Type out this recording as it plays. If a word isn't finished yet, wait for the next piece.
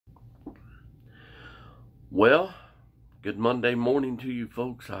Well, good Monday morning to you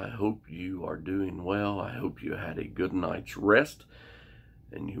folks. I hope you are doing well. I hope you had a good night's rest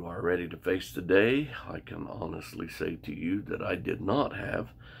and you are ready to face the day. I can honestly say to you that I did not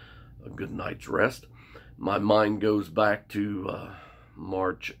have a good night's rest. My mind goes back to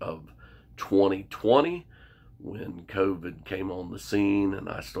March of 2020 when COVID came on the scene, and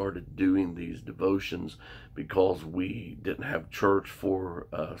I started doing these devotions because we didn't have church for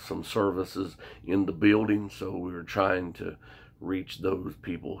some services in the building, so we were trying to reach those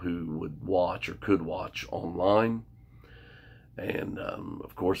people who would watch or could watch online. And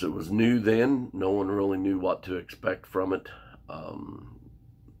of course it was new then. No one really knew what to expect from it.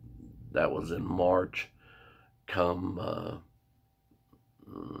 That was in March. Come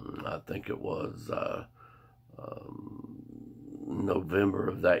I think it was November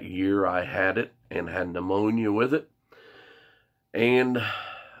of that year, I had it and had pneumonia with it. And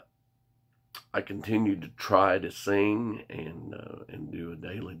I continued to try to sing and do a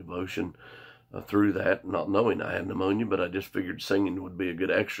daily devotion through that, not knowing I had pneumonia, but I just figured singing would be a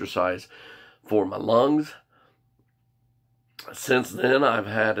good exercise for my lungs. Since then, I've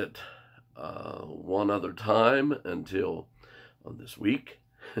had it one other time until this week,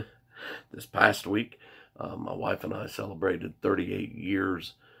 this past week. My wife and I celebrated 38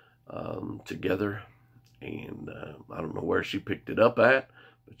 years together, and I don't know where she picked it up at,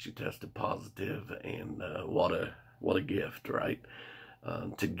 but she tested positive, and what a gift, right?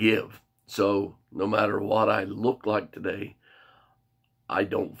 To give. So no matter what I look like today, I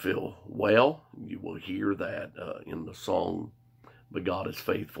don't feel well. You will hear that in the song, "But God is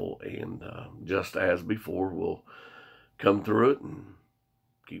Faithful," and just as before, we'll come through it and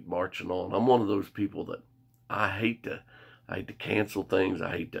keep marching on. I'm one of those people that I hate to cancel things.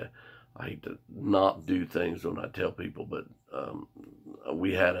 I hate to not do things when I tell people. But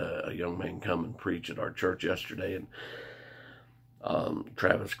we had a young man come and preach at our church yesterday, and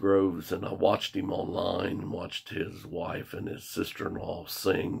Travis Groves, and I watched him online and watched his wife and his sister-in-law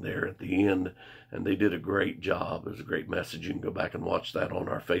sing there at the end, and they did a great job. It was a great message. You can go back and watch that on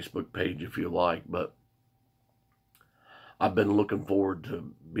our Facebook page if you like. But I've been looking forward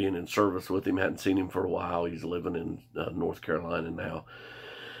to being in service with him. Hadn't seen him for a while. He's living in North Carolina now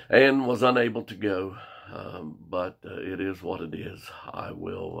and was unable to go. But it is what it is. I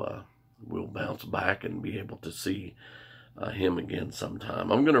will bounce back and be able to see him again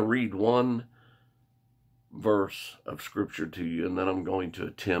sometime. I'm going to read one verse of scripture to you, and then I'm going to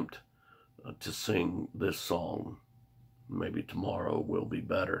attempt to sing this song. Maybe tomorrow will be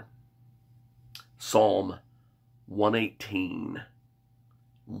better. Psalm 118,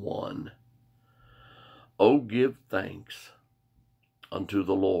 1. Oh, give thanks unto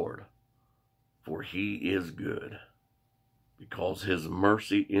the Lord, for he is good, because his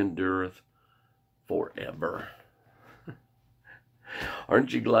mercy endureth forever.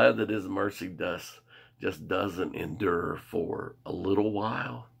 Aren't you glad that his mercy just doesn't endure for a little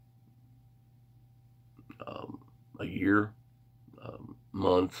while? A year,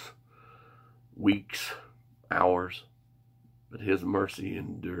 months, weeks, hours, but his mercy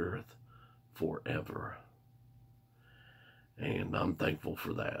endureth forever. And I'm thankful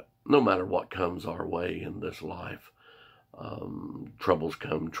for that. No matter what comes our way in this life, troubles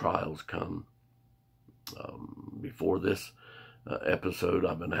come, trials come. Before this episode,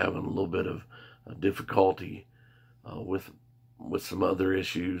 I've been having a little bit of difficulty with some other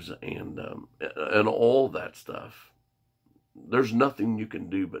issues and all that stuff. There's nothing you can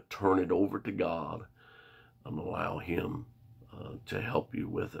do but turn it over to God and allow him to help you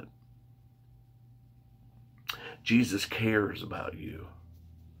with it. Jesus cares about you.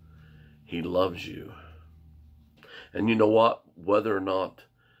 He loves you. And you know what? Whether or not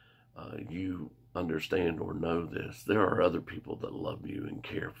you understand or know this, there are other people that love you and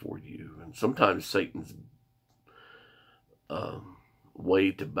care for you. And sometimes Satan's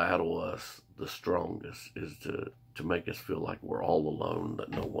way to battle us the strongest is to make us feel like we're all alone,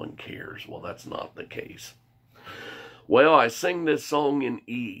 that no one cares. Well, that's not the case. Well, I sing this song in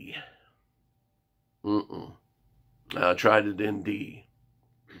E. I tried it in D.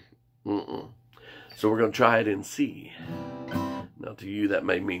 So we're going to try it in C. Now, to you, that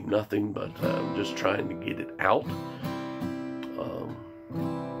may mean nothing, but I'm just trying to get it out.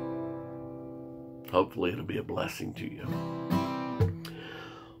 Hopefully, it'll be a blessing to you.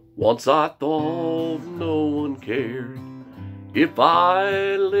 Once I thought no one cared if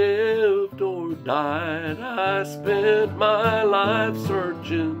I lived or died. I spent my life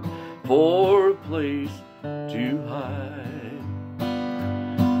searching for a place to hide,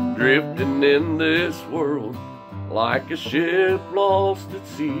 drifting in this world like a ship lost at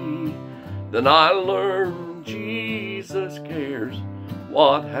sea, Then I learned Jesus cares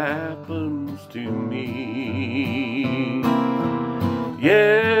what happens to me.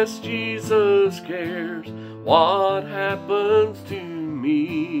 Yes, Jesus cares what happens to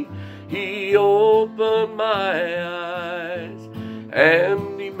me. He opened my eyes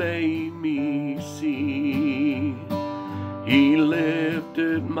and He made me see. He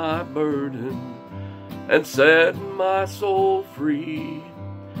lifted my burden and set my soul free.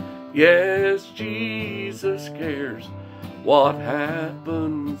 Yes, Jesus cares what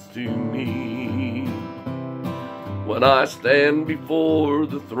happens to me. When I stand before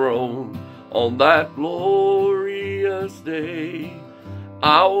the throne on that glorious day,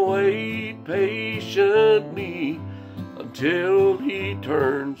 I'll wait patiently until He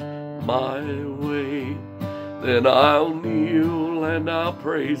turns my way. Then I'll kneel and I'll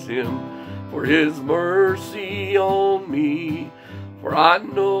praise Him for His mercy on me. For I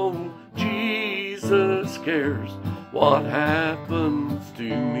know Jesus cares what happens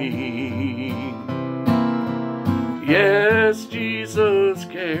to me. Yes, Jesus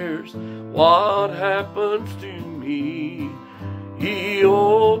cares what happens to me. He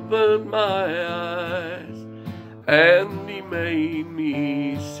opened my eyes and He made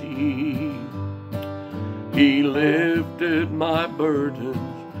me see. He lifted my burdens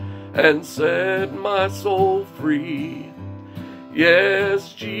and set my soul free.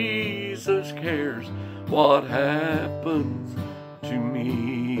 Yes, Jesus cares what happens to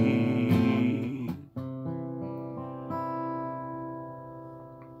me.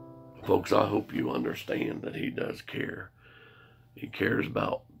 Folks, I hope you understand that He does care. He cares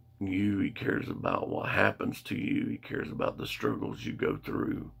about you. He cares about what happens to you. He cares about the struggles you go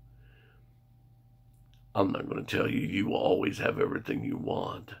through. I'm not going to tell you you will always have everything you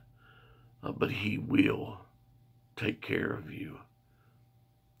want, but He will take care of you.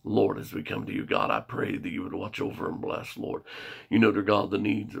 Lord, as we come to you, God, I pray that you would watch over and bless, Lord. You know, dear God, the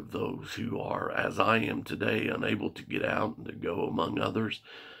needs of those who are, as I am today, unable to get out and to go among others.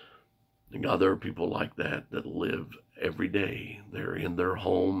 And God, there are people like that live every day. They're in their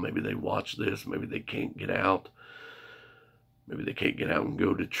home. Maybe they watch this. Maybe they can't get out. Maybe they can't get out and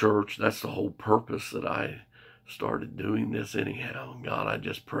go to church. That's the whole purpose that I started doing this anyhow. God, I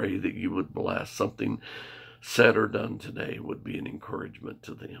just pray that you would bless. Something said or done today would be an encouragement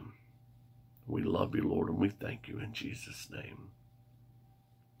to them. We love you, Lord, and we thank you in Jesus' name.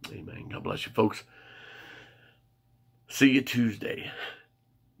 Amen. God bless you, folks. See you Tuesday.